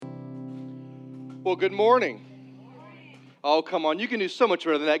Well, good morning. Oh, come on. You can do so much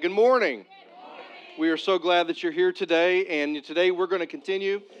better than that. Good morning. We are so glad that you're here today. And today we're going to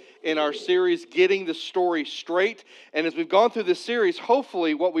continue in our series, Getting the Story Straight. And as we've gone through this series,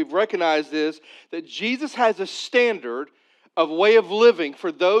 hopefully what we've recognized is that Jesus has a standard of way of living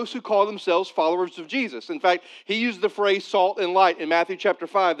for those who call themselves followers of Jesus. In fact, he used the phrase salt and light in Matthew chapter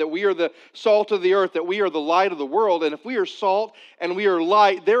 5, that we are the salt of the earth, that we are the light of the world. And if we are salt and we are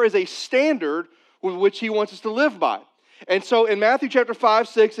light, there is a standard with which he wants us to live by. And so in Matthew chapter 5,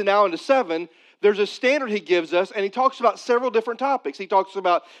 6, and now into 7, there's a standard he gives us, and he talks about several different topics. He talks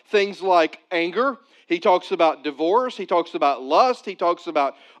about things like anger. He talks about divorce. He talks about lust. He talks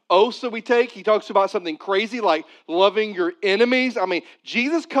about oaths that we take. He talks about something crazy like loving your enemies. I mean,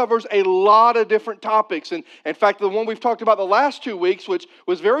 Jesus covers a lot of different topics. And in fact, the one we've talked about the last 2 weeks, which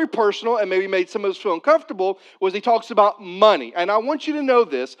was very personal and maybe made some of us feel uncomfortable, was he talks about money. And I want you to know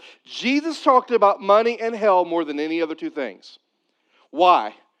this. Jesus talked about money and hell more than any other two things.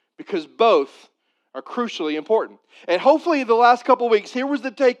 Why? Because both are crucially important. And hopefully the last couple of weeks, here was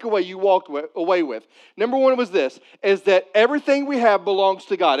the takeaway you walked away with. Number one was this, is that everything we have belongs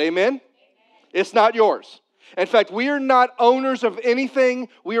to God. Amen? It's not yours. In fact, we are not owners of anything.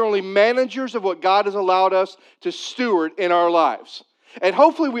 We are only managers of what God has allowed us to steward in our lives. And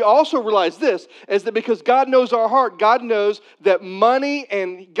hopefully we also realize this, is that because God knows our heart, God knows that money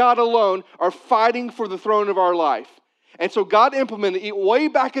and God alone are fighting for the throne of our life. And so God implemented way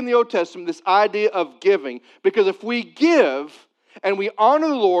back in the Old Testament this idea of giving. Because if we give and we honor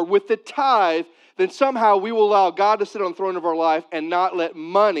the Lord with the tithe, then somehow we will allow God to sit on the throne of our life and not let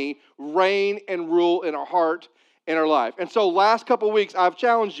money reign and rule in our heart and our life. And so last couple of weeks, I've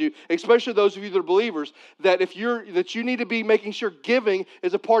challenged you, especially those of you that are believers, that you need to be making sure giving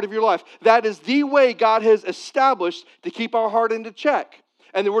is a part of your life. That is the way God has established to keep our heart into check.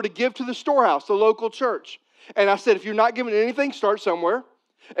 And then we're to give to the storehouse, the local church. And I said, if you're not giving anything, start somewhere.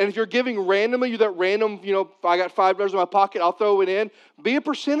 And if you're giving randomly, you're that random, I got $5 in my pocket, I'll throw it in. Be a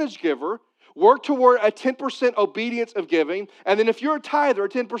percentage giver. Work toward a 10% obedience of giving. And then if you're a tither, a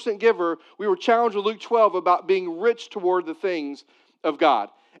 10% giver, we were challenged with Luke 12 about being rich toward the things of God.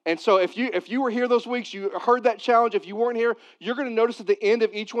 And so if you were here those weeks, you heard that challenge. If you weren't here, you're going to notice at the end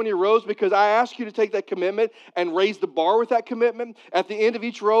of each one of your rows, because I ask you to take that commitment and raise the bar with that commitment. At the end of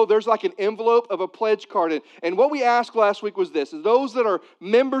each row, there's like an envelope of a pledge card. And what we asked last week was this, is those that are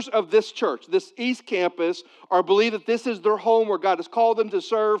members of this church, this East Campus, or believe that this is their home where God has called them to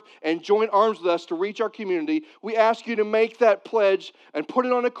serve and join arms with us to reach our community, we ask you to make that pledge and put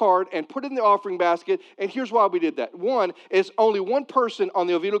it on a card and put it in the offering basket. And here's why we did that. One is only one person on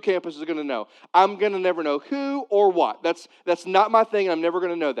the Oviedo campus is going to know. I'm going to never know who or what. That's not my thing, and I'm never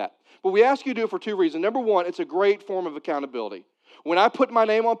going to know that. But we ask you to do it for two reasons. Number one, it's a great form of accountability. When I put my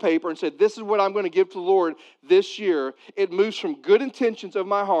name on paper and said, this is what I'm going to give to the Lord this year, it moves from good intentions of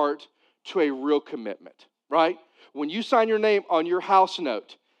my heart to a real commitment, right? When you sign your name on your house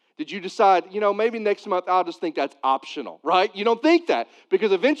note, did you decide, maybe next month I'll just think that's optional, right? You don't think that,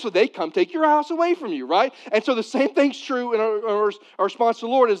 because eventually they come take your house away from you, right? And so the same thing's true in our response to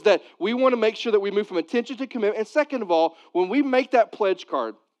the Lord, is that we want to make sure that we move from intention to commitment. And second of all, when we make that pledge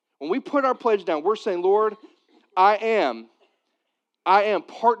card, when we put our pledge down, we're saying, Lord, I am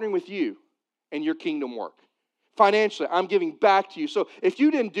partnering with you in your kingdom work. Financially, I'm giving back to you. So if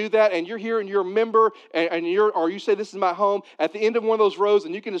you didn't do that and you're here and you're a member and you say this is my home, at the end of one of those rows,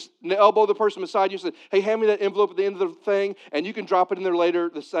 and you can just elbow the person beside you and say, hey, hand me that envelope at the end of the thing, and you can drop it in there later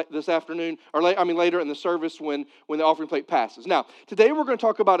this afternoon, or later in the service when the offering plate passes. Now, today we're going to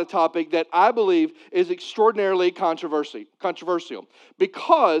talk about a topic that I believe is extraordinarily controversial,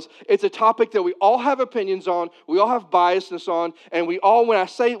 because it's a topic that we all have opinions on, we all have biasness on, and we all, when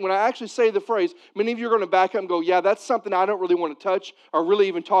I actually say the phrase, many of you are going to back up and go, yeah, that's something I don't really want to touch or really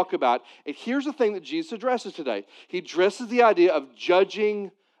even talk about. And here's the thing that Jesus addresses today. He addresses the idea of judging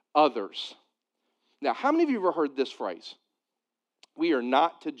others. Now, how many of you have ever heard this phrase? We are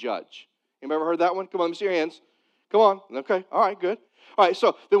not to judge. Anybody ever heard that one? Come on, let me see your hands. Come on. Okay. All right, good. All right,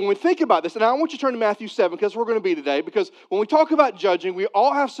 so then when we think about this, and I want you to turn to Matthew 7, because we're going to be today, because when we talk about judging, we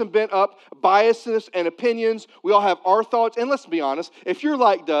all have some bent up biases and opinions. We all have our thoughts, and let's be honest, if you're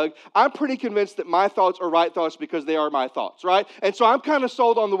like Doug, I'm pretty convinced that my thoughts are right thoughts because they are my thoughts, right? And so I'm kind of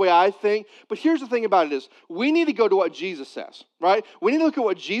sold on the way I think, but here's the thing about it is, we need to go to what Jesus says, right? We need to look at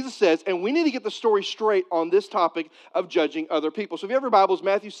what Jesus says, and we need to get the story straight on this topic of judging other people. So if you have your Bibles,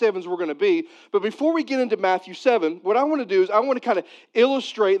 Matthew 7 is where we're going to be, but before we get into Matthew 7, what I want to do is I want to kind of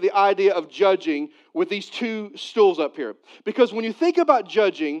illustrate the idea of judging with these two stools up here. Because when you think about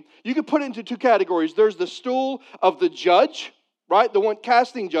judging, you can put it into two categories. There's the stool of the judge, right? The one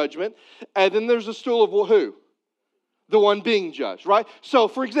casting judgment. And then there's the stool of who? The one being judged, right? So,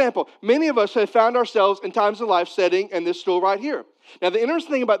 for example, many of us have found ourselves in times of life sitting in this stool right here. Now, the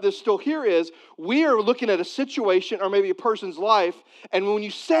interesting thing about this stool here is we are looking at a situation or maybe a person's life, and when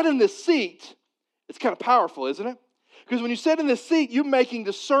you sit in this seat, it's kind of powerful, isn't it? Because when you sit in this seat, you're making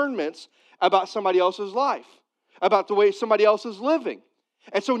discernments about somebody else's life, about the way somebody else is living.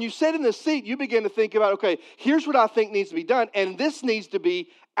 And so when you sit in this seat, you begin to think about, okay, here's what I think needs to be done, and this needs to be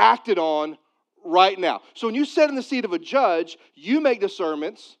acted on right now. So when you sit in the seat of a judge, you make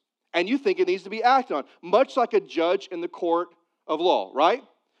discernments and you think it needs to be acted on, much like a judge in the court of law, right?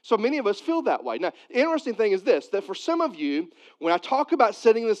 So many of us feel that way. Now, the interesting thing is this, that for some of you, when I talk about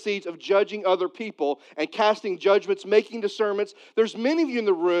sitting in the seats of judging other people and casting judgments, making discernments, there's many of you in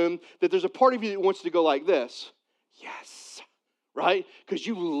the room that there's a part of you that wants to go like this. Yes. Right? Because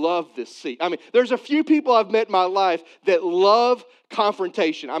you love this seat. I mean, there's a few people I've met in my life that love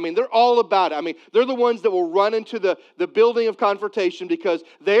confrontation. I mean, they're all about it. I mean, they're the ones that will run into the building of confrontation because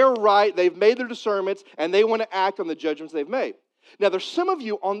they're right, they've made their discernments, and they want to act on the judgments they've made. Now, there's some of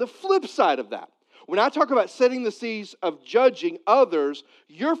you on the flip side of that. When I talk about setting the seats of judging others,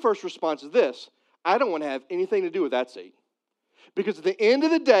 your first response is this: I don't want to have anything to do with that seat. Because at the end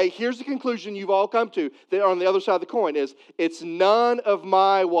of the day, here's the conclusion you've all come to that on the other side of the coin is, it's none of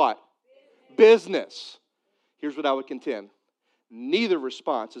my what? Business. Here's what I would contend. Neither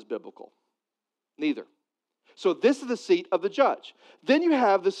response is biblical. Neither. So this is the seat of the judge. Then you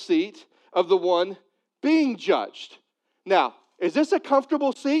have the seat of the one being judged. Now, is this a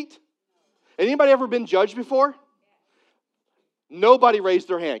comfortable seat? Anybody ever been judged before? Nobody raised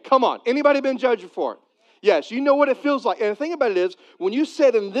their hand. Come on. Anybody been judged before? Yes, you know what it feels like. And the thing about it is, when you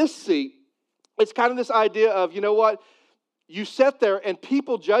sit in this seat, it's kind of this idea of, you know what? You sit there and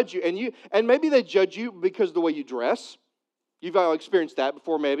people judge you. And maybe they judge you because of the way you dress. You've all experienced that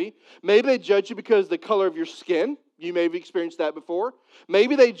before, maybe. Maybe they judge you because of the color of your skin. You may have experienced that before.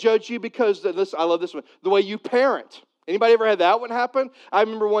 Maybe they judge you because, I love this one, the way you parent. Anybody ever had that one happen? I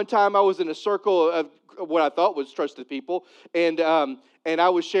remember one time I was in a circle of what I thought was trusted people, and I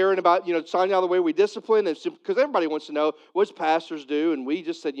was sharing about, signing out the way we discipline, because everybody wants to know, what does pastors do? And we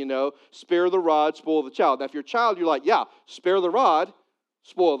just said, spare the rod, spoil the child. Now, if you're a child, you're like, yeah, spare the rod,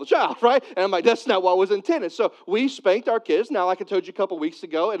 spoil the child, right? And I'm like, that's not what was intended. So we spanked our kids. Now, like I told you a couple weeks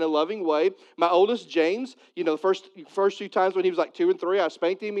ago, in a loving way. My oldest, James, the first few times when he was like 2 and 3, I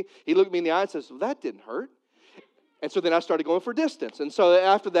spanked him. He looked me in the eye and says, well, that didn't hurt. And so then I started going for distance. And so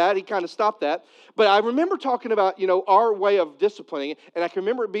after that, he kind of stopped that. But I remember talking about, our way of disciplining. And I can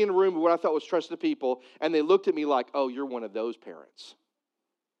remember being in a room with what I thought was trusted people. And they looked at me like, oh, you're one of those parents.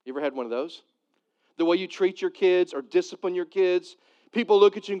 You ever had one of those? The way you treat your kids or discipline your kids. People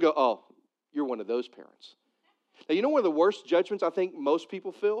look at you and go, oh, you're one of those parents. Now, one of the worst judgments I think most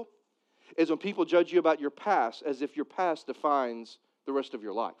people feel is when people judge you about your past as if your past defines the rest of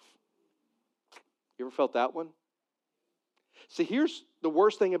your life. You ever felt that one? See, here's the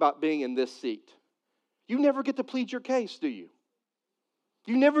worst thing about being in this seat. You never get to plead your case, do you?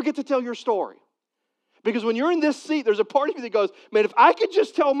 You never get to tell your story. Because when you're in this seat, there's a part of you that goes, man, if I could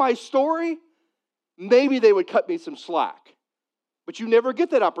just tell my story, maybe they would cut me some slack. But you never get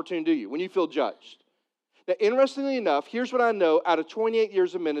that opportunity, do you, when you feel judged? Now, interestingly enough, here's what I know out of 28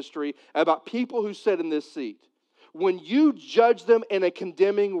 years of ministry about people who sit in this seat. When you judge them in a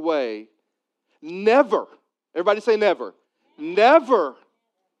condemning way, never, everybody say never, never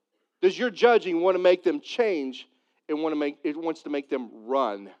does your judging want to make them change. It wants to make them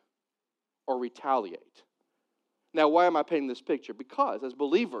run or retaliate. Now, why am I painting this picture? Because as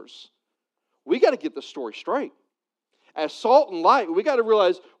believers, we got to get the story straight. As salt and light, we got to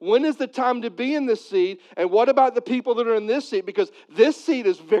realize when is the time to be in this seat, and what about the people that are in this seat? Because this seat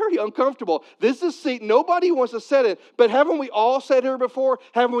is very uncomfortable. This is a seat nobody wants to sit in. But haven't we all sat here before?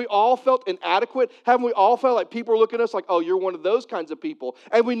 Haven't we all felt inadequate? Haven't we all felt like people are looking at us like, oh, you're one of those kinds of people?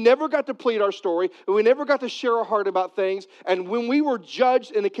 And we never got to plead our story, and we never got to share our heart about things. And when we were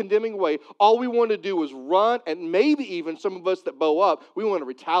judged in a condemning way, all we wanted to do was run, and maybe even some of us that bow up, we want to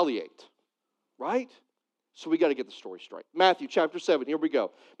retaliate, right? So we got to get the story straight. Matthew chapter 7, here we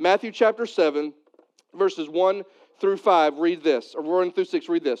go. Matthew chapter 7, verses 1 through 5, read this. Or 1 through 6,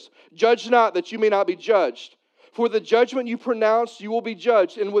 read this. Judge not that you may not be judged. For the judgment you pronounce, you will be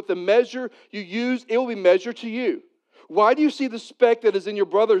judged. And with the measure you use, it will be measured to you. Why do you see the speck that is in your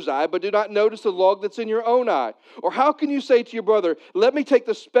brother's eye, but do not notice the log that's in your own eye? Or how can you say to your brother, let me take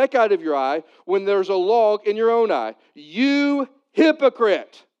the speck out of your eye, when there's a log in your own eye? You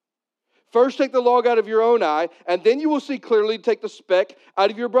hypocrite! First take the log out of your own eye, and then you will see clearly to take the speck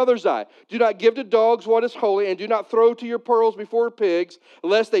out of your brother's eye. Do not give to dogs what is holy, and do not throw to your pearls before pigs,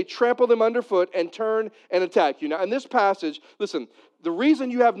 lest they trample them underfoot and turn and attack you. Now, in this passage, listen, the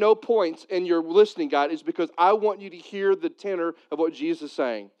reason you have no points in your listening guide is because I want you to hear the tenor of what Jesus is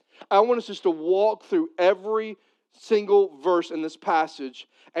saying. I want us just to walk through every single verse in this passage,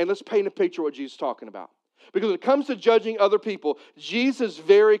 and let's paint a picture of what Jesus is talking about. Because when it comes to judging other people, Jesus is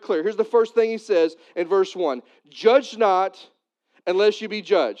very clear. Here's the first thing he says in verse 1. Judge not unless you be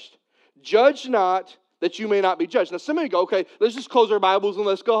judged. Judge not that you may not be judged. Now some of you go, okay, let's just close our Bibles and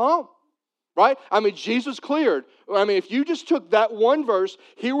let's go home. Right? I mean, Jesus cleared. I mean, if you just took that one verse,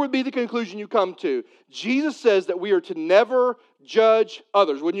 here would be the conclusion you come to. Jesus says that we are to never judge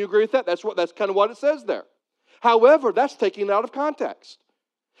others. Wouldn't you agree with that? That's kind of what it says there. However, that's taken out of context.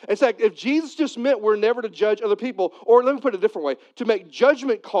 In fact, if Jesus just meant we're never to judge other people, or let me put it a different way, to make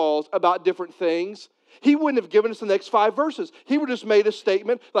judgment calls about different things, he wouldn't have given us the next 5 verses. He would have just made a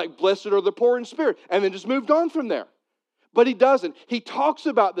statement like, blessed are the poor in spirit, and then just moved on from there. But he doesn't. He talks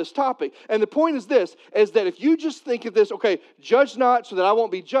about this topic. And the point is this, is that if you just think of this, okay, judge not so that I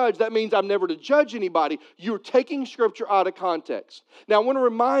won't be judged, that means I'm never to judge anybody. You're taking Scripture out of context. Now, I want to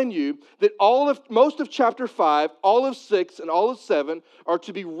remind you that most of chapter 5, all of 6, and all of 7 are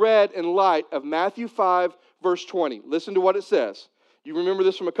to be read in light of Matthew 5, verse 20. Listen to what it says. You remember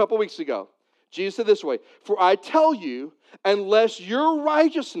this from a couple weeks ago. Jesus said this way, for I tell you, unless your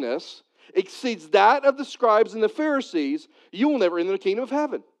righteousness exceeds that of the scribes and the Pharisees, you will never enter the kingdom of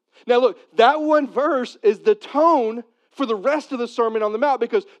heaven. Now look, that one verse is the tone for the rest of the Sermon on the Mount,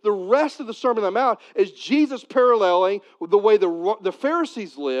 because the rest of the Sermon on the Mount is Jesus paralleling the way the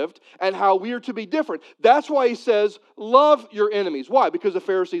Pharisees lived and how we are to be different. That's why he says, love your enemies. Why? Because the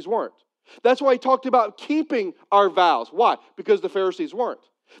Pharisees weren't. That's why he talked about keeping our vows. Why? Because the Pharisees weren't.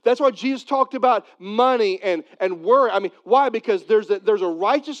 That's why Jesus talked about money and worry. I mean, why? Because there's a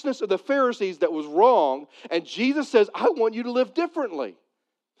righteousness of the Pharisees that was wrong, and Jesus says, I want you to live differently.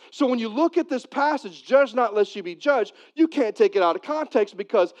 So when you look at this passage, judge not lest you be judged, you can't take it out of context,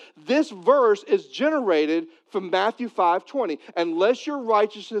 because this verse is generated from Matthew 5:20. Unless your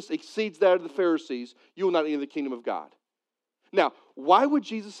righteousness exceeds that of the Pharisees, you will not enter the kingdom of God. Now, why would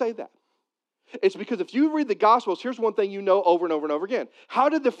Jesus say that? It's because if you read the Gospels, here's one thing you know over and over and over again. How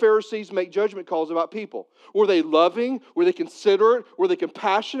did the Pharisees make judgment calls about people? Were they loving? Were they considerate? Were they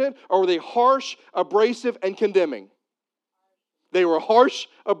compassionate? Or were they harsh, abrasive, and condemning? They were harsh,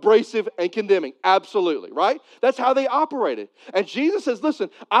 abrasive, and condemning. Absolutely, right? That's how they operated. And Jesus says, listen,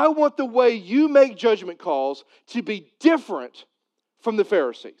 I want the way you make judgment calls to be different from the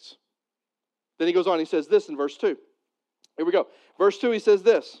Pharisees. Then he goes on, he says this in verse 2. Here we go. Verse 2, he says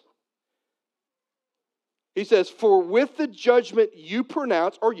this. He says, for with the judgment you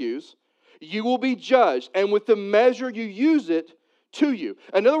pronounce or use, you will be judged, and with the measure you use it to you.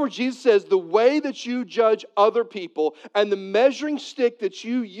 In other words, Jesus says the way that you judge other people and the measuring stick that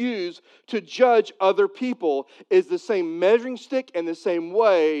you use to judge other people is the same measuring stick and the same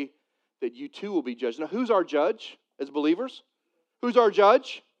way that you too will be judged. Now, who's our judge as believers? Who's our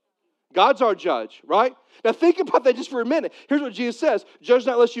judge? God's our judge, right? Now think about that just for a minute. Here's what Jesus says, judge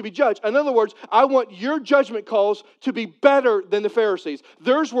not lest you be judged. In other words, I want your judgment calls to be better than the Pharisees.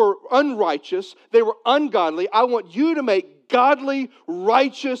 Theirs were unrighteous. They were ungodly. I want you to make godly,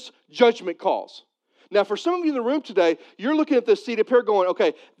 righteous judgment calls. Now for some of you in the room today, you're looking at this seat up here going,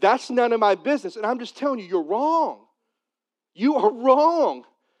 okay, that's none of my business. And I'm just telling you, you're wrong. You are wrong.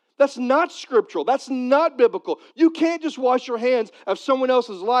 That's not scriptural. That's not biblical. You can't just wash your hands of someone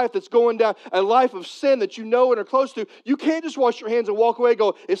else's life that's going down a life of sin that you know and are close to. You can't just wash your hands and walk away and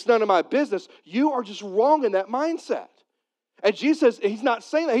go, it's none of my business. You are just wrong in that mindset. And Jesus says, he's not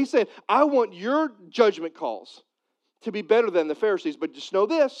saying that. He's saying, I want your judgment calls to be better than the Pharisees. But just know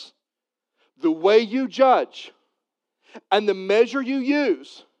this, the way you judge and the measure you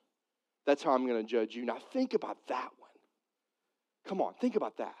use, that's how I'm going to judge you. Now think about that one. Come on, think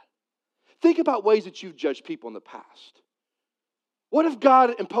about that. Think about ways that you've judged people in the past. What if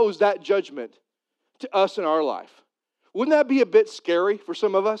God imposed that judgment to us in our life? Wouldn't that be a bit scary for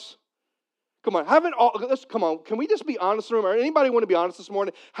some of us? Come on, can we just be honest in the room? Or anybody want to be honest this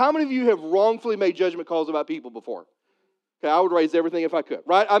morning? How many of you have wrongfully made judgment calls about people before? Okay, I would raise everything if I could,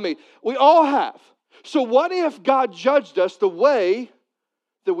 right? I mean, we all have. So what if God judged us the way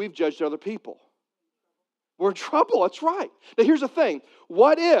that we've judged other people? We're in trouble, that's right. Now here's the thing.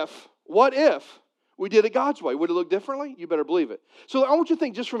 What if we did it God's way? Would it look differently? You better believe it. So I want you to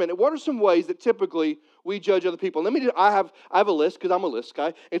think just for a minute. What are some ways that typically we judge other people? I have a list because I'm a list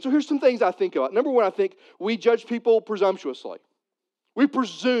guy. And so here's some things I think about. Number one, I think we judge people presumptuously. We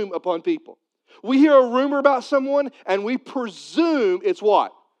presume upon people. We hear a rumor about someone and we presume it's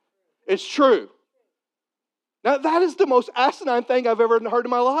what? It's true. Now, that is the most asinine thing I've ever heard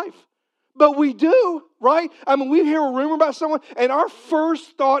in my life. But we do, right? I mean, we hear a rumor about someone, and our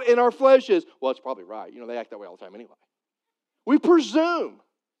first thought in our flesh is, well, it's probably right. They act that way all the time anyway. We presume.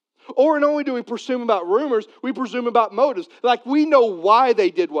 Or not only do we presume about rumors, we presume about motives. Like we know why they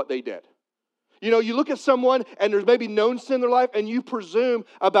did what they did. You look at someone and there's maybe known sin in their life and you presume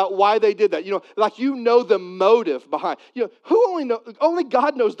about why they did that. Like the motive behind. Only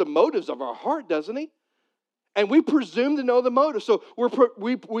God knows the motives of our heart, doesn't He? And we presume to know the motive. So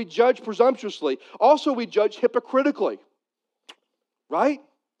we judge presumptuously. Also, we judge hypocritically. Right?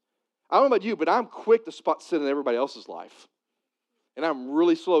 I don't know about you, but I'm quick to spot sin in everybody else's life. And I'm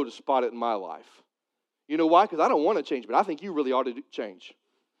really slow to spot it in my life. You know why? Because I don't want to change, but I think you really ought to change.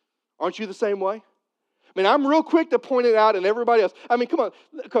 Aren't you the same way? I mean, I'm real quick to point it out in everybody else. I mean, come on.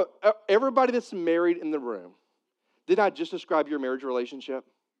 Everybody that's married in the room, did I just describe your marriage relationship?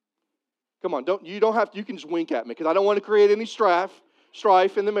 Come on, you don't have to, you can just wink at me because I don't want to create any strife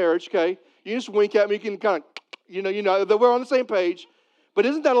in the marriage, okay? You just wink at me, you can kind of, you know that we're on the same page. But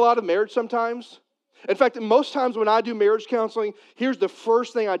isn't that a lot of marriage sometimes? In fact, most times when I do marriage counseling, here's the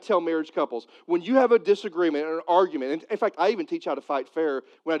first thing I tell marriage couples. When you have a disagreement or an argument, and in fact, I even teach how to fight fair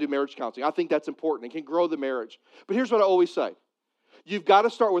when I do marriage counseling. I think that's important. It can grow the marriage. But here's what I always say. You've got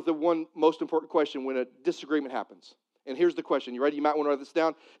to start with the one most important question when a disagreement happens. And here's the question. You ready? You might want to write this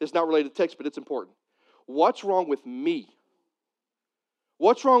down. It's not related to text, but it's important. What's wrong with me?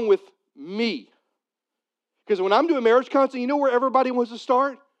 What's wrong with me? Because when I'm doing marriage counseling, you know where everybody wants to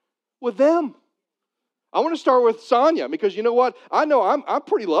start? With them. I want to start with Sonia because you know what? I know I'm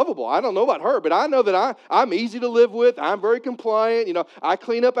pretty lovable. I don't know about her, but I know that I'm easy to live with. I'm very compliant. I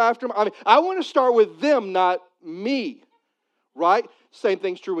clean up after them. I want to start with them, not me. Right? Same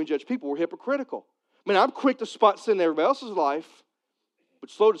thing's true when we judge people. We're hypocritical. I'm quick to spot sin in everybody else's life, but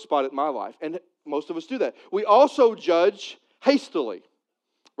slow to spot it in my life. And most of us do that. We also judge hastily.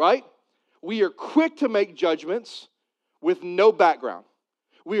 Right? We are quick to make judgments with no background.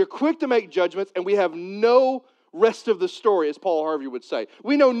 We are quick to make judgments, and we have no rest of the story, as Paul Harvey would say.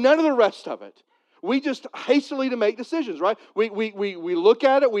 We know none of the rest of it. We just hastily to make decisions, right? We look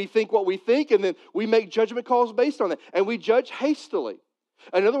at it, we think what we think, and then we make judgment calls based on that. And we judge hastily.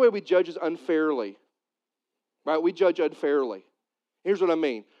 Another way we judge is unfairly. Right? We judge unfairly. Here's what I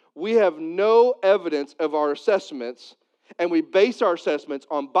mean. We have no evidence of our assessments, and we base our assessments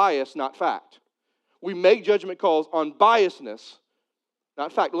on bias, not fact. We make judgment calls on biasness,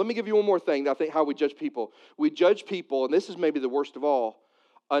 not fact. Let me give you one more thing. I think how we judge people. We judge people, and this is maybe the worst of all,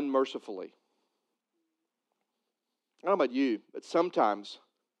 unmercifully. I don't know about you, but sometimes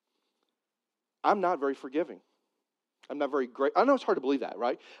I'm not very forgiving. I'm not very great. I know it's hard to believe that,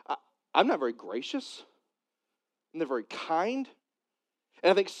 right? I'm not very gracious. I'm not very kind.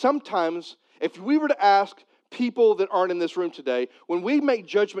 And I think sometimes if we were to ask people that aren't in this room today, when we make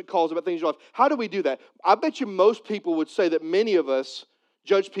judgment calls about things in your life, how do we do that? I bet you most people would say that many of us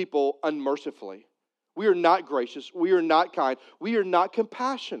judge people unmercifully. We are not gracious. We are not kind. We are not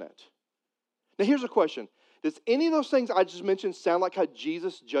compassionate. Now here's a question. Does any of those things I just mentioned sound like how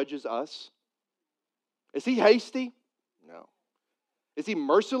Jesus judges us? Is He hasty? No. Is He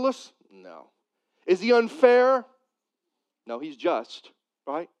merciless? No. Is He unfair? No, He's just,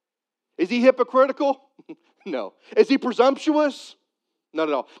 right? Is He hypocritical? No. Is He presumptuous? Not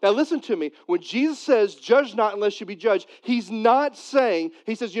at all. Now listen to me. When Jesus says, judge not unless you be judged, He's not saying,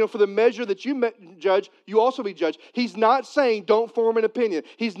 He says, for the measure that you judge, you also be judged. He's not saying don't form an opinion.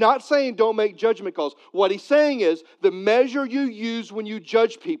 He's not saying don't make judgment calls. What He's saying is the measure you use when you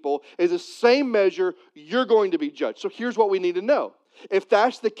judge people is the same measure you're going to be judged. So here's what we need to know. If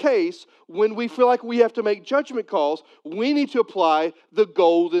that's the case, when we feel like we have to make judgment calls, we need to apply the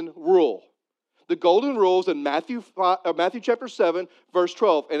golden rule. The golden rule is in Matthew chapter 7, verse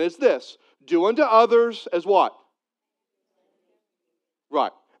 12, and it's this. Do unto others as what?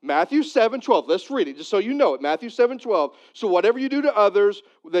 Right. Matthew 7:12. Let's read it just so you know it. Matthew 7:12. So whatever you do to others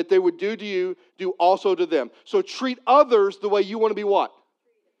that they would do to you, do also to them. So treat others the way you want to be what?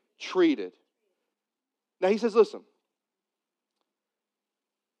 Treated. Now He says, listen.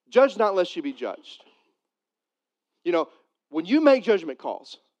 Judge not lest you be judged. When you make judgment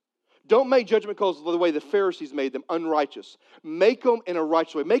calls, don't make judgment calls the way the Pharisees made them, unrighteous. Make them in a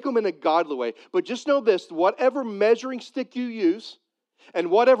righteous way. Make them in a godly way. But just know this, whatever measuring stick you use and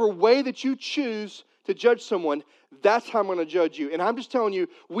whatever way that you choose to judge someone, that's how I'm going to judge you. And I'm just telling you,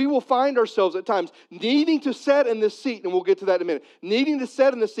 we will find ourselves at times needing to sit in this seat, and we'll get to that in a minute, needing to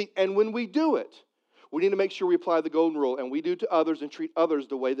sit in this seat. And when we do it, We need to make sure we apply the golden rule, and we do to others and treat others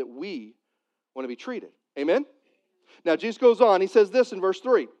the way that we want to be treated. Amen? Now, Jesus goes on. He says this in verse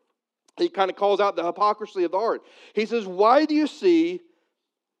 3. He kind of calls out the hypocrisy of the heart. He says, why do you see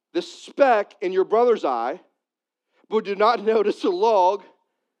the speck in your brother's eye, but do not notice the log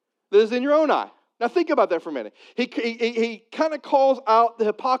that is in your own eye? Now think about that for a minute. He kind of calls out the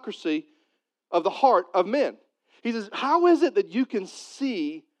hypocrisy of the heart of men. He says, how is it that you can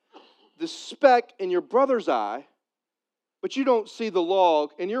see the speck in your brother's eye, but you don't see the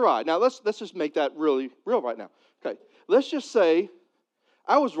log in your eye? Now let's just make that really real right now. Okay, let's just say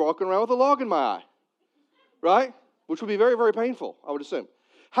I was walking around with a log in my eye, right? Which would be very, very painful, I would assume.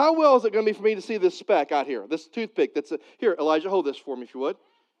 How well is it going to be for me to see this speck out here, this toothpick here, Elijah, hold this for me if you would.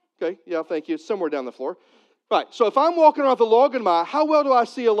 Okay, yeah, thank you. It's somewhere down the floor. Right, so if I'm walking around with a log in my eye, how well do I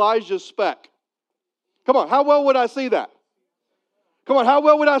see Elijah's speck? Come on, how well would I see that? Come on, how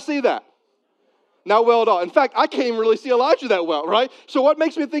well would I see that? Not well at all. In fact, I can't even really see Elijah that well, right? So what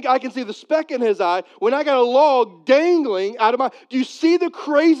makes me think I can see the speck in his eye when I got a log dangling out of my... Do you see the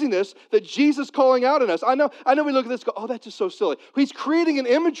craziness that Jesus is calling out in us? I know we look at this and go, oh, that's just so silly. He's creating an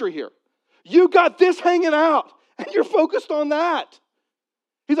imagery here. You got this hanging out, and you're focused on that.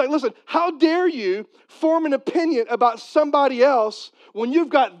 He's like, listen, how dare you form an opinion about somebody else when you've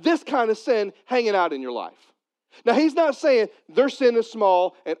got this kind of sin hanging out in your life? Now, he's not saying their sin is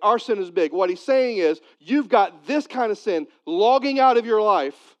small and our sin is big. What he's saying is you've got this kind of sin logging out of your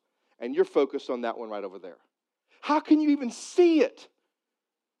life and you're focused on that one right over there. How can you even see it?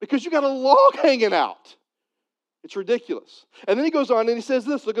 Because you got a log hanging out. It's ridiculous. And then he goes on and he says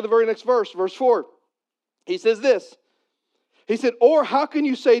this. Look at the very next verse, verse 4. He says this. He said, or how can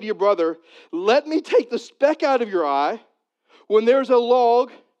you say to your brother, let me take the speck out of your eye when there's a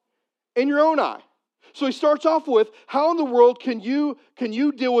log in your own eye? So he starts off with, how in the world can you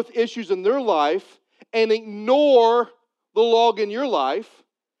deal with issues in their life and ignore the log in your life?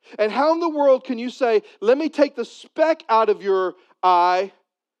 And how in the world can you say, let me take the speck out of your eye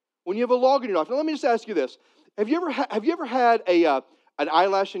when you have a log in your life? Now let me just ask you this. Have you ever had an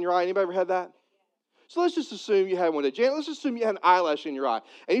eyelash in your eye? Anybody ever had that? So let's just assume you had one day. Janet, let's assume you had an eyelash in your eye.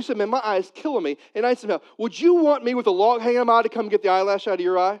 And you said, man, my eye is killing me. And I said, would you want me with a log hanging in my eye to come get the eyelash out of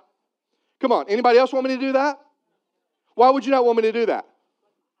your eye? Come on, anybody else want me to do that? Why would you not want me to do that?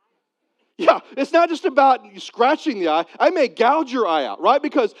 Yeah, it's not just about scratching the eye. I may gouge your eye out, right?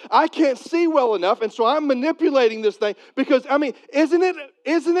 Because I can't see well enough, and so I'm manipulating this thing. Because, I mean, isn't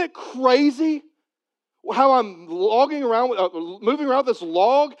it crazy how I'm moving around with this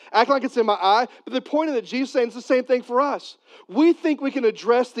log, acting like it's in my eye? But the point of that, Jesus is saying it's the same thing for us. We think we can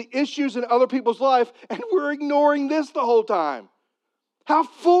address the issues in other people's life, and we're ignoring this the whole time. How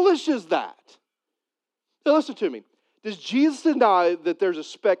foolish is that? Now listen to me. Does Jesus deny that there's a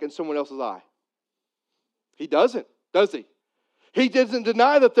speck in someone else's eye? He doesn't, does he? He doesn't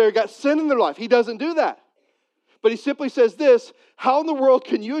deny that they've got sin in their life. He doesn't do that. But he simply says this, how in the world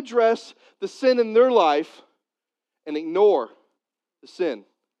can you address the sin in their life and ignore the sin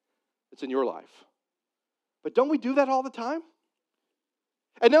that's in your life? But don't we do that all the time?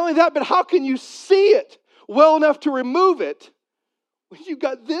 And not only that, but how can you see it well enough to remove it when you've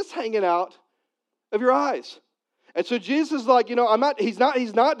got this hanging out of your eyes? And so Jesus is like, he's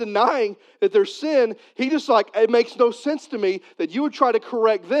not denying that there's sin. He just like, it makes no sense to me that you would try to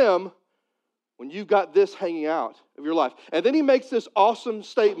correct them when you've got this hanging out of your life. And then he makes this awesome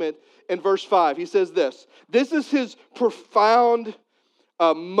statement in verse 5. He says this. This is his profound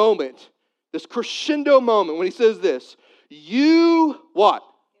moment, this crescendo moment when he says this. You what?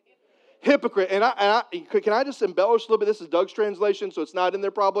 Hypocrite. And can I just embellish a little bit? This is Doug's translation, so it's not in there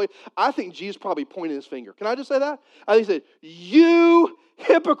probably. I think Jesus probably pointed his finger. Can I just say that? I think he said, you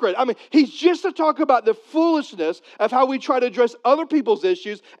hypocrite. I mean, he's just to talk about the foolishness of how we try to address other people's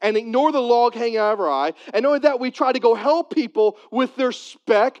issues and ignore the log hanging out of our eye. And knowing that we try to go help people with their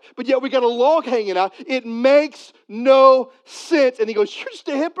speck, but yet we got a log hanging out. It makes no sense. And he goes, you're just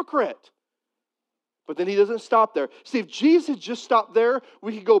a hypocrite. But then he doesn't stop there. See, if Jesus had just stopped there,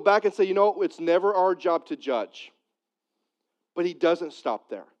 we could go back and say, it's never our job to judge. But he doesn't stop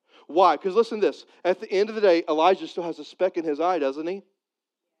there. Why? Because listen to this. At the end of the day, Elijah still has a speck in his eye, doesn't he?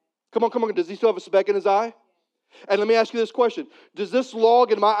 Come on. Does he still have a speck in his eye? And let me ask you this question. Does this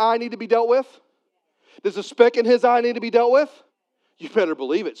log in my eye need to be dealt with? Does the speck in his eye need to be dealt with? You better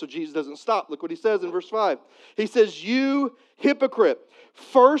believe it. So Jesus doesn't stop. Look what he says in verse 5. He says, you hypocrite,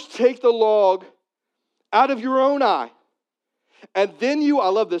 first take the log out of your own eye. And then I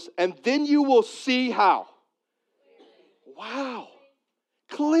love this, and then you will see how. Wow.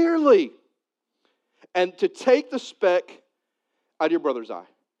 Clearly. And to take the speck out of your brother's eye.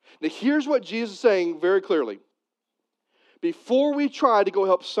 Now, here's what Jesus is saying very clearly. Before we try to go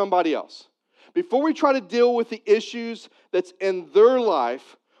help somebody else, before we try to deal with the issues that's in their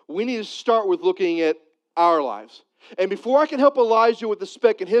life, we need to start with looking at our lives. And before I can help Elijah with the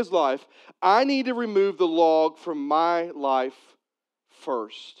speck in his life, I need to remove the log from my life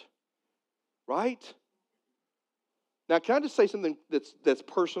first. Right? Now, can I just say something that's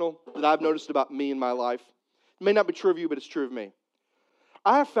personal that I've noticed about me in my life? It may not be true of you, but it's true of me.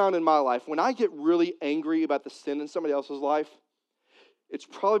 I have found in my life, when I get really angry about the sin in somebody else's life, it's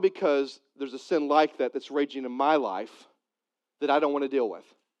probably because there's a sin like that that's raging in my life that I don't want to deal with.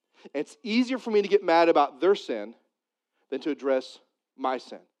 And it's easier for me to get mad about their sin than to address my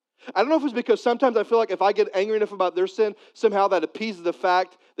sin. I don't know if it's because sometimes I feel like if I get angry enough about their sin, somehow that appeases the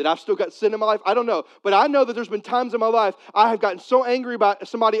fact that I've still got sin in my life. I don't know. But I know that there's been times in my life I have gotten so angry about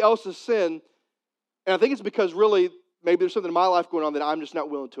somebody else's sin, and I think it's because really maybe there's something in my life going on that I'm just not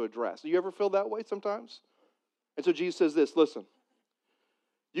willing to address. Do you ever feel that way sometimes? And so Jesus says this, listen,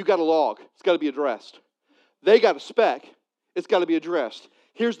 you got a log. It's got to be addressed. They got a speck. It's got to be addressed.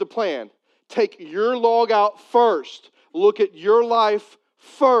 Here's the plan. Take your log out first. Look at your life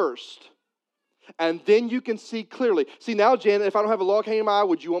first. And then you can see clearly. See, now, Janet, if I don't have a log hanging in my eye,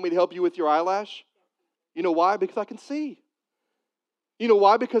 would you want me to help you with your eyelash? You know why? Because I can see. You know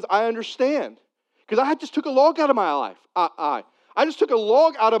why? Because I understand. Because I just took a log out of my eye. I just took a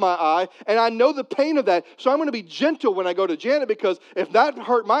log out of my eye, and I know the pain of that. So I'm going to be gentle when I go to Janet, because if that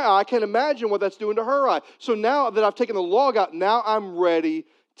hurt my eye, I can't imagine what that's doing to her eye. So now that I've taken the log out, now I'm ready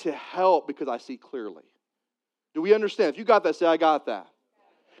to help because I see clearly. Do we understand? If you got that, say, I got that.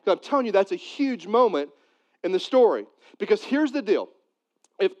 Because I'm telling you, that's a huge moment in the story. Because here's the deal.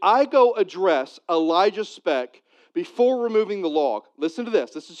 If I go address Elijah's speck before removing the log, listen to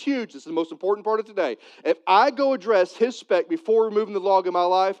this. This is huge. This is the most important part of today. If I go address his speck before removing the log in my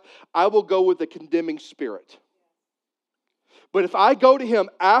life, I will go with a condemning spirit. But if I go to him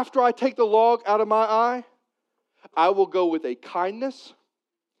after I take the log out of my eye, I will go with a kindness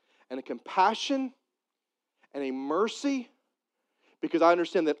and a compassion and a mercy, because I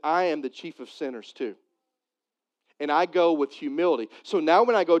understand that I am the chief of sinners too. And I go with humility. So now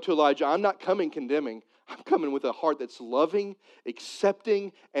when I go to Elijah, I'm not coming condemning. I'm coming with a heart that's loving,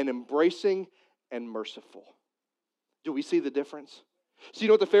 accepting, and embracing, and merciful. Do we see the difference? So you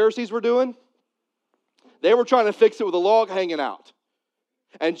know what the Pharisees were doing? They were trying to fix it with a log hanging out.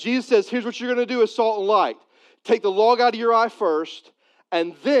 And Jesus says, here's what you're going to do as salt and light. Take the log out of your eye first,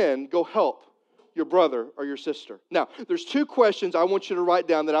 and then go help your brother or your sister. Now, there's two questions I want you to write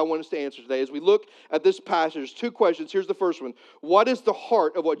down that I want us to answer today. As we look at this passage, there's two questions. Here's the first one. What is the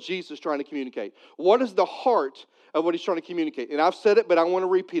heart of what Jesus is trying to communicate? What is the heart of what he's trying to communicate? And I've said it, but I want to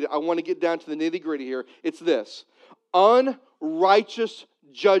repeat it. I want to get down to the nitty-gritty here. It's this. Unrighteous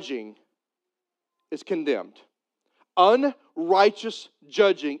judging is condemned. Unrighteous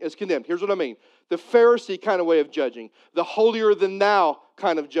judging is condemned. Here's what I mean. The Pharisee kind of way of judging. The holier-than-thou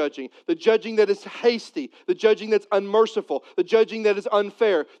kind of judging. The judging that is hasty. The judging that's unmerciful. The judging that is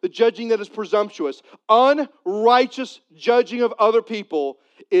unfair. The judging that is presumptuous. Unrighteous judging of other people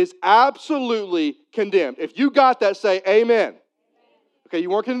is absolutely condemned. If you got that, say amen. Okay, you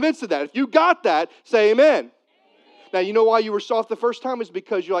weren't convinced of that. If you got that, say amen. Now, you know why you were soft the first time? Is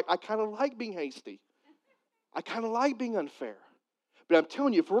because you're like, I kind of like being hasty. I kind of like being unfair. But I'm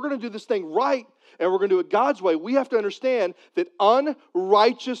telling you, if we're going to do this thing right and we're going to do it God's way, we have to understand that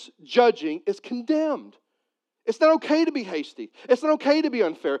unrighteous judging is condemned. It's not okay to be hasty. It's not okay to be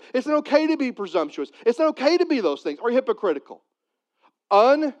unfair. It's not okay to be presumptuous. It's not okay to be those things or hypocritical.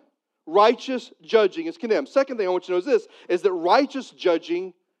 Unrighteous judging is condemned. Second thing I want you to know is that righteous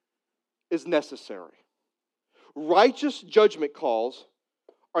judging is necessary. Righteous judgment calls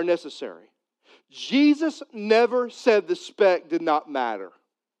are necessary. Jesus never said the speck did not matter,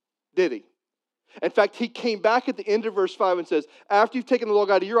 did he? In fact, he came back at the end of verse 5 and says, after you've taken the log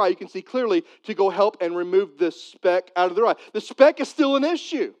out of your eye, you can see clearly to go help and remove the speck out of their eye. The speck is still an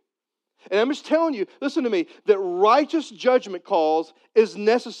issue. And I'm just telling you, listen to me, that righteous judgment calls is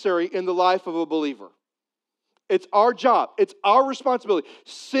necessary in the life of a believer. It's our job. It's our responsibility.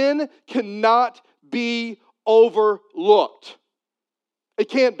 Sin cannot be overlooked. It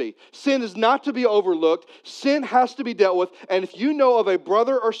can't be. Sin is not to be overlooked. Sin has to be dealt with. And if you know of a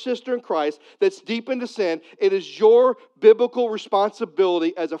brother or sister in Christ that's deep into sin, it is your biblical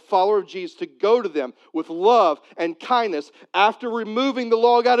responsibility as a follower of Jesus to go to them with love and kindness after removing the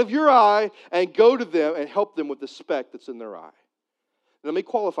log out of your eye and go to them and help them with the speck that's in their eye. Let me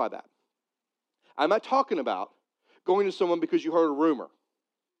qualify that. I'm not talking about going to someone because you heard a rumor.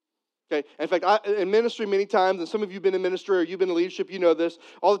 Okay. In fact, in ministry many times, and some of you have been in ministry or you've been in leadership, you know this.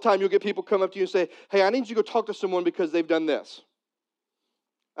 All the time you'll get people come up to you and say, hey, I need you to go talk to someone because they've done this.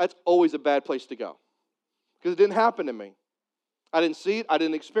 That's always a bad place to go because it didn't happen to me. I didn't see it. I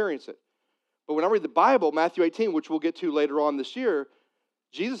didn't experience it. But when I read the Bible, Matthew 18, which we'll get to later on this year,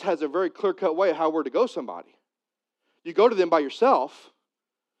 Jesus has a very clear-cut way of how we're to go somebody. You go to them by yourself,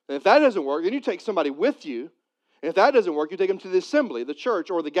 and if that doesn't work, then you take somebody with you. And if that doesn't work, you take them to the assembly, the church,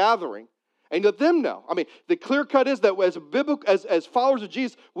 or the gathering, and let them know. I mean, the clear cut is that as followers of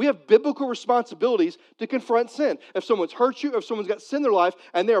Jesus, we have biblical responsibilities to confront sin. If someone's hurt you, if someone's got sin in their life,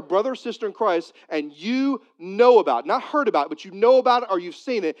 and they're a brother or sister in Christ, and you know about it, not heard about it, but you know about it or you've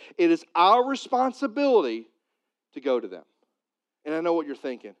seen it, it is our responsibility to go to them. And I know what you're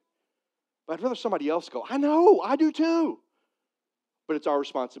thinking, but I'd rather somebody else go. I know, I do too. But it's our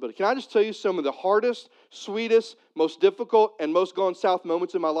responsibility. Can I just tell you some of the hardest, sweetest, most difficult, and most gone south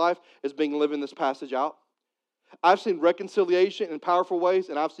moments in my life is being living this passage out? I've seen reconciliation in powerful ways,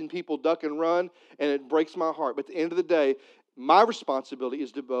 and I've seen people duck and run, and it breaks my heart. But at the end of the day, my responsibility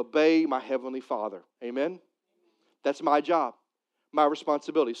is to obey my Heavenly Father. Amen? That's my job, my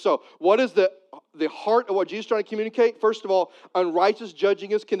responsibility. So what is the heart of what Jesus is trying to communicate? First of all, unrighteous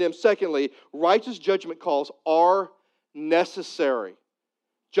judging is condemned. Secondly, righteous judgment calls are necessary.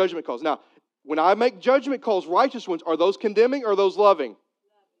 Judgment calls. Now, when I make judgment calls, righteous ones, are those condemning or are those loving?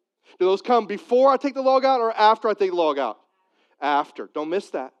 Do those come before I take the log out or after I take the log out? After. Don't miss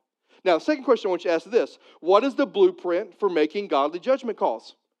that. Now, the second question I want you to ask is this. What is the blueprint for making godly judgment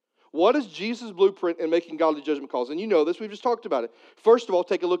calls? What is Jesus' blueprint in making godly judgment calls? And you know this. We've just talked about it. First of all,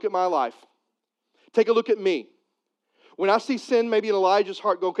 take a look at my life. Take a look at me. When I see sin maybe in Elijah's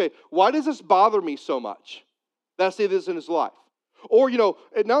heart, go, okay, why does this bother me so much that I see this in his life? Or, not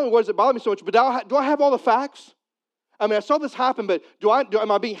only does it bother me so much, but do I have all the facts? I mean, I saw this happen, but am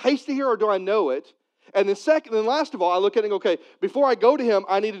I being hasty here or do I know it? And then last of all, I look at it and go, okay, before I go to him,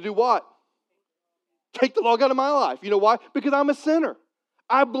 I need to do what? Take the log out of my life. You know why? Because I'm a sinner.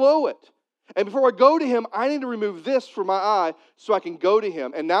 I blow it. And before I go to him, I need to remove this from my eye so I can go to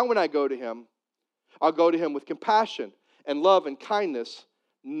him. And now when I go to him, I'll go to him with compassion and love and kindness,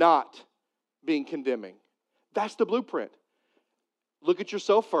 not being condemning. That's the blueprint. Look at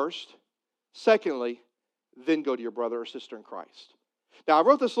yourself first. Secondly, then go to your brother or sister in Christ. Now, I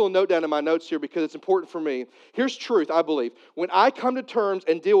wrote this little note down in my notes here because it's important for me. Here's truth, I believe. When I come to terms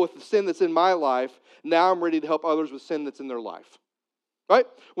and deal with the sin that's in my life, now I'm ready to help others with sin that's in their life. Right?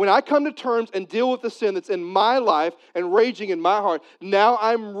 When I come to terms and deal with the sin that's in my life and raging in my heart, now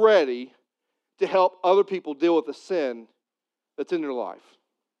I'm ready to help other people deal with the sin that's in their life.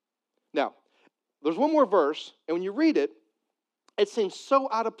 Now, there's one more verse, and when you read it, it seems so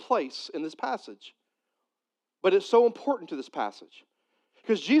out of place in this passage. But it's so important to this passage.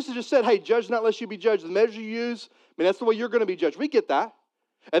 Because Jesus just said, hey, judge not lest you be judged. The measure you use, that's the way you're going to be judged. We get that.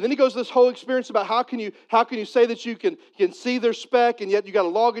 And then he goes to this whole experience about how can you say that you can see their speck and yet you got a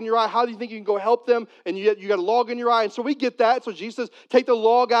log in your eye? How do you think you can go help them and yet you got a log in your eye? And so we get that. So Jesus says, take the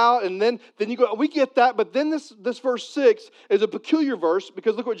log out and then you go, we get that. But then this verse 6 is a peculiar verse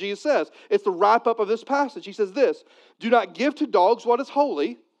because look what Jesus says. It's the wrap up of this passage. He says this, do not give to dogs what is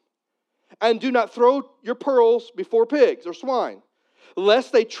holy and do not throw your pearls before pigs or swine,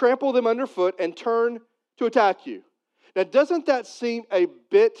 lest they trample them underfoot and turn to attack you. Now, doesn't that seem a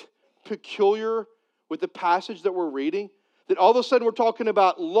bit peculiar with the passage that we're reading? That all of a sudden we're talking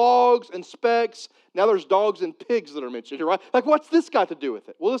about logs and specks. Now there's dogs and pigs that are mentioned here, right? Like, what's this got to do with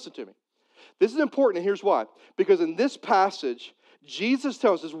it? Well, listen to me. This is important, and here's why. Because in this passage, Jesus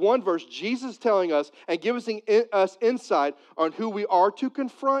tells us, one verse, Jesus is telling us and giving us insight on who we are to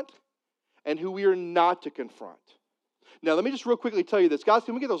confront and who we are not to confront. Now, let me just real quickly tell you this. Guys,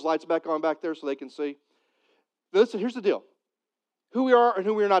 can we get those lights back on back there so they can see? Listen, here's the deal. Who we are and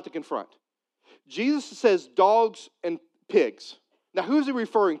who we are not to confront. Jesus says dogs and pigs. Now, who is he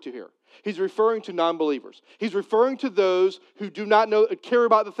referring to here? He's referring to non-believers. He's referring to those who do not care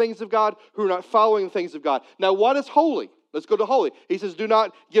about the things of God, who are not following the things of God. Now, what is holy? Let's go to holy. He says, do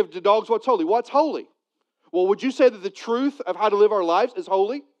not give to dogs what's holy. What's holy? Well, would you say that the truth of how to live our lives is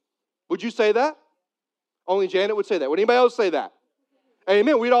holy? Would you say that? Only Janet would say that. Would anybody else say that?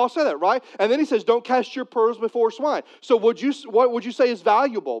 Amen. We'd all say that, right? And then he says, don't cast your pearls before swine. So what would you say is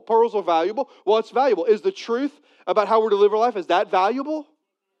valuable? Pearls are valuable. Well, it's valuable. Is the truth about how we're to live our life, is that valuable?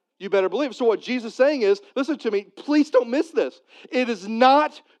 You better believe it. So what Jesus is saying is, listen to me, please don't miss this. It is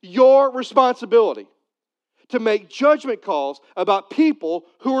not your responsibility to make judgment calls about people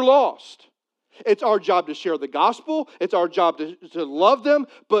who are lost. It's our job to share the gospel. It's our job to love them.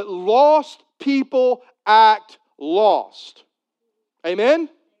 But lost people act lost. Amen?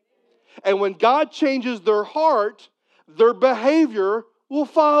 And when God changes their heart, their behavior will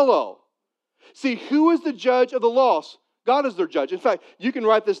follow. See, who is the judge of the lost? God is their judge. In fact, you can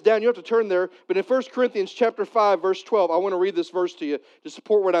write this down. You don't have to turn there. But in 1 Corinthians chapter 5, verse 12, I want to read this verse to you to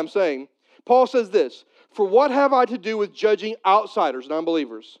support what I'm saying. Paul says this, "For what have I to do with judging outsiders,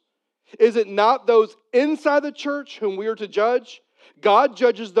 non-believers? Is it not those inside the church whom we are to judge? God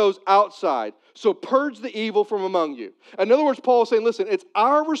judges those outside. So purge the evil from among you." In other words, Paul is saying, listen, it's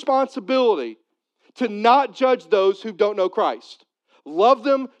our responsibility to not judge those who don't know Christ. Love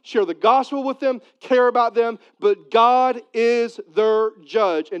them, share the gospel with them, care about them, but God is their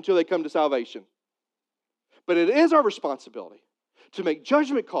judge until they come to salvation. But it is our responsibility to make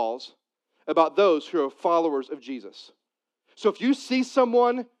judgment calls about those who are followers of Jesus. So if you see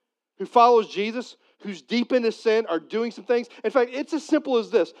someone who follows Jesus, who's deep into sin, are doing some things. In fact, it's as simple as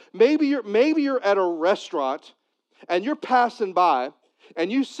this. Maybe you're at a restaurant and you're passing by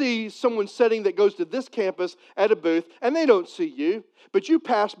and you see someone sitting that goes to this campus at a booth and they don't see you, but you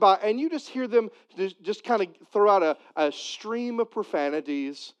pass by and you just hear them just kind of throw out a stream of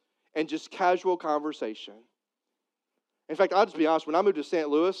profanities and just casual conversation. In fact, I'll just be honest, when I moved to St.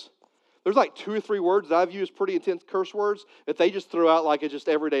 Louis, there's like 2 or 3 words that I've used, pretty intense curse words, that they just throw out like it's just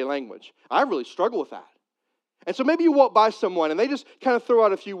everyday language. I really struggle with that. And so maybe you walk by someone and they just kind of throw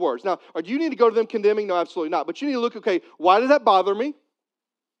out a few words. Now, do you need to go to them condemning? No, absolutely not. But you need to look, okay, why did that bother me?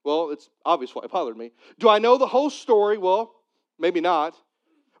 Well, it's obvious why it bothered me. Do I know the whole story? Well, maybe not.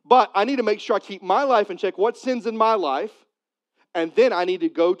 But I need to make sure I keep my life in check, what sin's in my life. And then I need to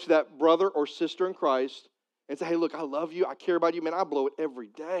go to that brother or sister in Christ and say, hey, look, I love you. I care about you. Man, I blow it every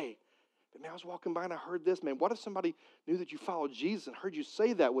day. But man, I was walking by and I heard this. Man, what if somebody knew that you followed Jesus and heard you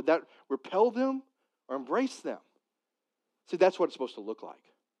say that? Would that repel them or embrace them? See, that's what it's supposed to look like,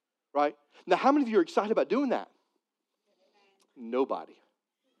 right? Now, how many of you are excited about doing that? Nobody.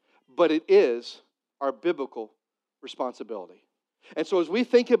 But it is our biblical responsibility. And so as we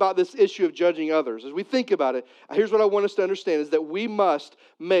think about this issue of judging others, as we think about it, here's what I want us to understand is that we must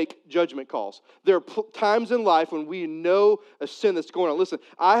make judgment calls. There are times in life when we know a sin that's going on. Listen,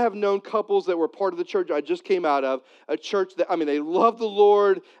 I have known couples that were part of the church I just came out of, a church that, they love the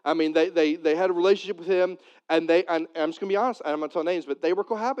Lord. They had a relationship with Him, and I'm just going to be honest, I'm not going to tell names, but they were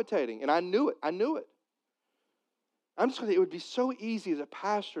cohabitating, and I knew it. I'm just going to say, it would be so easy as a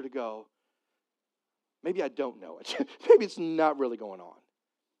pastor to go, maybe I don't know it. Maybe it's not really going on.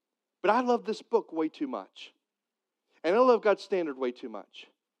 But I love this book way too much. And I love God's standard way too much.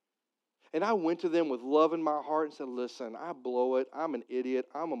 And I went to them with love in my heart and said, listen, I blow it. I'm an idiot.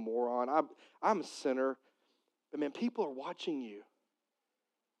 I'm a moron. I'm a sinner. But man, people are watching you.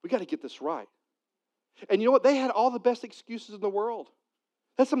 We got to get this right. And you know what? They had all the best excuses in the world.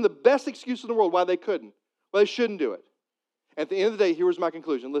 That's some of the best excuses in the world why they couldn't. Why they shouldn't do it. At the end of the day, here was my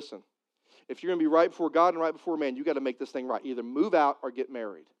conclusion. Listen. If you're going to be right before God and right before man, you got to make this thing right. Either move out or get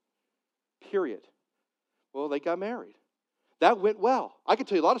married. Period. Well, they got married. That went well. I could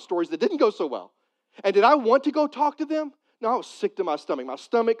tell you a lot of stories that didn't go so well. And did I want to go talk to them? No, I was sick to my stomach. My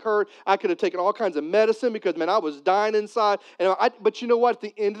stomach hurt. I could have taken all kinds of medicine because, man, I was dying inside. But you know what? At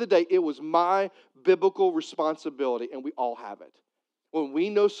the end of the day, it was my biblical responsibility, and we all have it. When we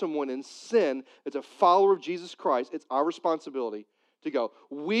know someone in sin that's a follower of Jesus Christ, it's our responsibility to go.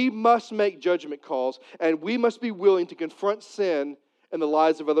 We must make judgment calls, and we must be willing to confront sin in the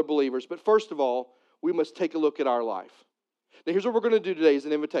lives of other believers. But first of all, we must take a look at our life. Now, here's what we're going to do today is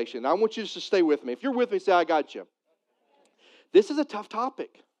an invitation. I want you just to stay with me. If you're with me, say, I got you. This is a tough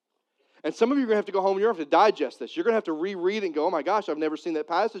topic. And some of you are going to have to go home and you're going to have to digest this. You're going to have to reread it and go, oh my gosh, I've never seen that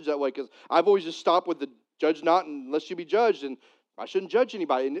passage that way because I've always just stopped with the judge not unless you be judged, and I shouldn't judge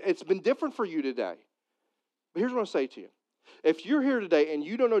anybody. And it's been different for you today. But here's what I'm going to say to you. If you're here today and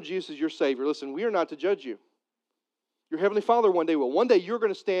you don't know Jesus as your Savior, listen, we are not to judge you. Your Heavenly Father one day will. One day you're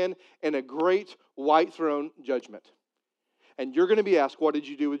going to stand in a great white throne judgment. And you're going to be asked, what did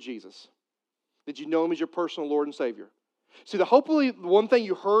you do with Jesus? Did you know Him as your personal Lord and Savior? See, hopefully one thing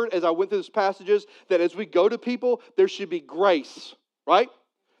you heard as I went through this passage is that as we go to people, there should be grace, right?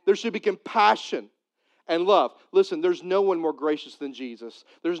 There should be compassion and love. Listen, there's no one more gracious than Jesus.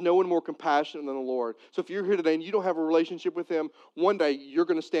 There's no one more compassionate than the Lord. So if you're here today and you don't have a relationship with Him, one day you're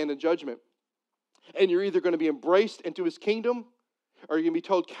going to stand in judgment. And you're either going to be embraced into His kingdom, or you're going to be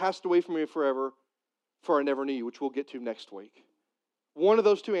told, cast away from me forever, for I never knew you, which we'll get to next week. One of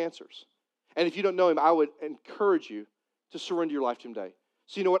those two answers. And if you don't know Him, I would encourage you to surrender your life to Him today.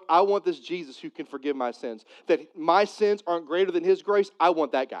 So you know what? I want this Jesus who can forgive my sins. That my sins aren't greater than His grace. I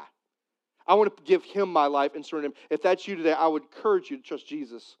want that guy. I want to give Him my life and surrender Him. If that's you today, I would encourage you to trust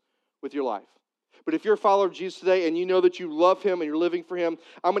Jesus with your life. But if you're a follower of Jesus today and you know that you love Him and you're living for Him,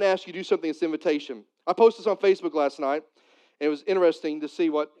 I'm going to ask you to do something that's invitation. I posted this on Facebook last night, and it was interesting to see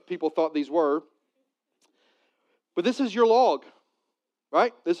what people thought these were. But this is your log,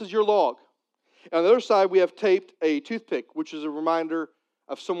 right? This is your log. And on the other side, we have taped a toothpick, which is a reminder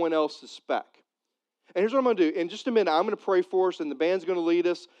of someone else's speck. And here's what I'm going to do. In just a minute, I'm going to pray for us, and the band's going to lead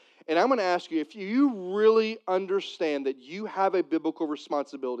us. And I'm going to ask you, if you really understand that you have a biblical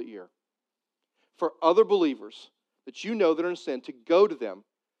responsibility here for other believers that you know that are in sin, to go to them,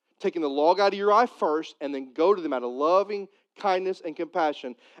 taking the log out of your eye first, and then go to them out of loving kindness and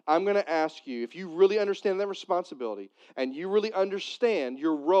compassion. I'm going to ask you, if you really understand that responsibility, and you really understand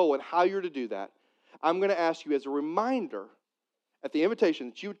your role and how you're to do that, I'm going to ask you as a reminder at the invitation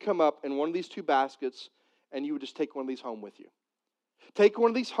that you would come up in one of these two baskets, and you would just take one of these home with you. Take one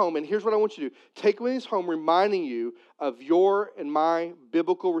of these home, and here's what I want you to do. Take one of these home reminding you of your and my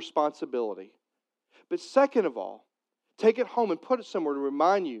biblical responsibility. But second of all, take it home and put it somewhere to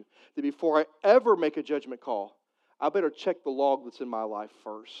remind you that before I ever make a judgment call, I better check the log that's in my life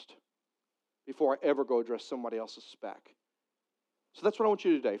first before I ever go address somebody else's speck. So that's what I want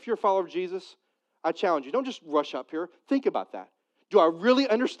you to do today. If you're a follower of Jesus, I challenge you, don't just rush up here. Think about that. Do I really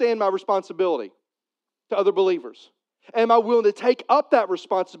understand my responsibility to other believers? Am I willing to take up that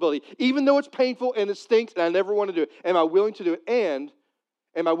responsibility, even though it's painful and it stinks and I never want to do it? Am I willing to do it? And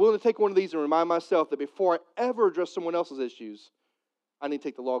am I willing to take one of these and remind myself that before I ever address someone else's issues, I need to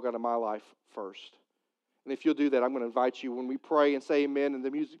take the log out of my life first? And if you'll do that, I'm going to invite you when we pray and say amen and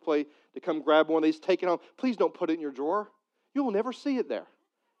the music play to come grab one of these, take it home. Please don't put it in your drawer. You will never see it there.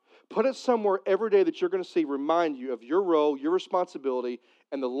 Put it somewhere every day that you're going to see, remind you of your role, your responsibility,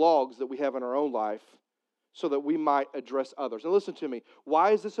 and the logs that we have in our own life so that we might address others. And listen to me.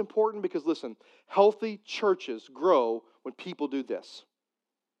 Why is this important? Because listen, healthy churches grow when people do this.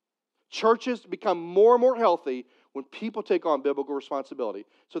 Churches become more and more healthy when people take on biblical responsibility.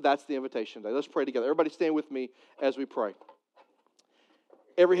 So that's the invitation today. Let's pray together. Everybody stand with me as we pray.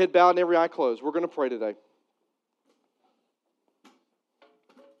 Every head bowed and every eye closed. We're going to pray today.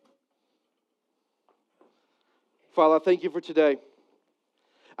 Father, I thank you for today.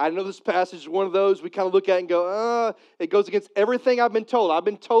 I know this passage is one of those we kind of look at and go, it goes against everything I've been told. I've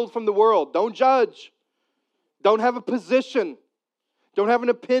been told from the world, don't judge. Don't have a position. Don't have an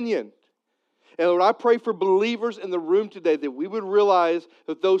opinion. And Lord, I pray for believers in the room today that we would realize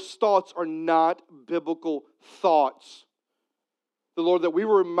that those thoughts are not biblical thoughts. The Lord, that we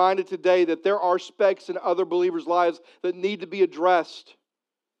were reminded today that there are specks in other believers' lives that need to be addressed.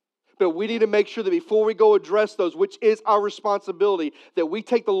 But we need to make sure that before we go address those, which is our responsibility, that we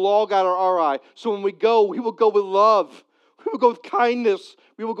take the log out of our eye. So when we go, we will go with love. We will go with kindness.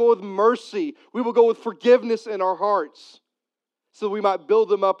 We will go with mercy. We will go with forgiveness in our hearts so that we might build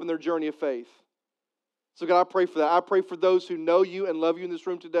them up in their journey of faith. So God, I pray for that. I pray for those who know you and love you in this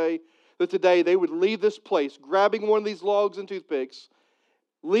room today, that today they would leave this place, grabbing one of these logs and toothpicks,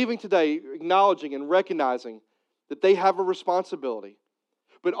 leaving today acknowledging and recognizing that they have a responsibility,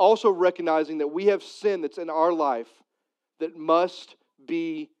 but also recognizing that we have sin that's in our life that must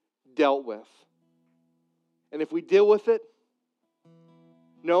be dealt with. And if we deal with it,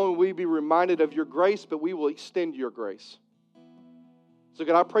 not only will we be reminded of your grace, but we will extend your grace. So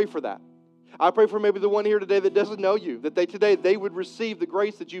God, I pray for that. I pray for maybe the one here today that doesn't know you, that today they would receive the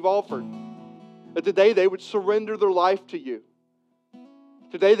grace that you've offered. That today they would surrender their life to you.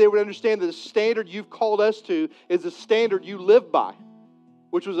 Today they would understand that the standard you've called us to is the standard you live by,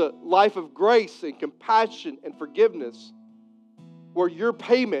 which was a life of grace and compassion and forgiveness, where your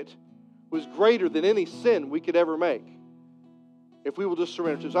payment was greater than any sin we could ever make, if we will just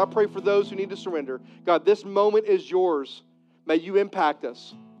surrender to it. So I pray for those who need to surrender. God, this moment is yours. May you impact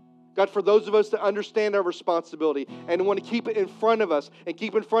us. God, for those of us that understand our responsibility and want to keep it in front of us and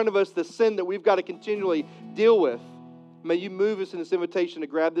keep in front of us the sin that we've got to continually deal with, may you move us in this invitation to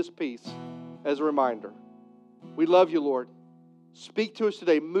grab this piece as a reminder. We love you, Lord. Speak to us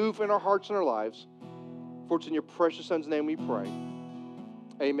today. Move in our hearts and our lives. For it's in your precious Son's name we pray.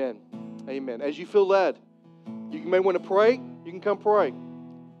 Amen. Amen. As you feel led, you may want to pray. You can come pray.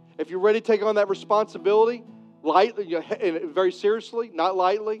 If you're ready to take on that responsibility, lightly, and very seriously, not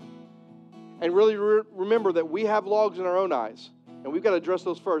lightly, and really remember that we have logs in our own eyes, and we've got to address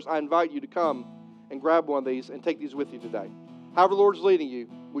those first, I invite you to come and grab one of these and take these with you today. However the Lord's leading you,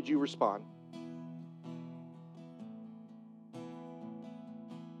 would you respond?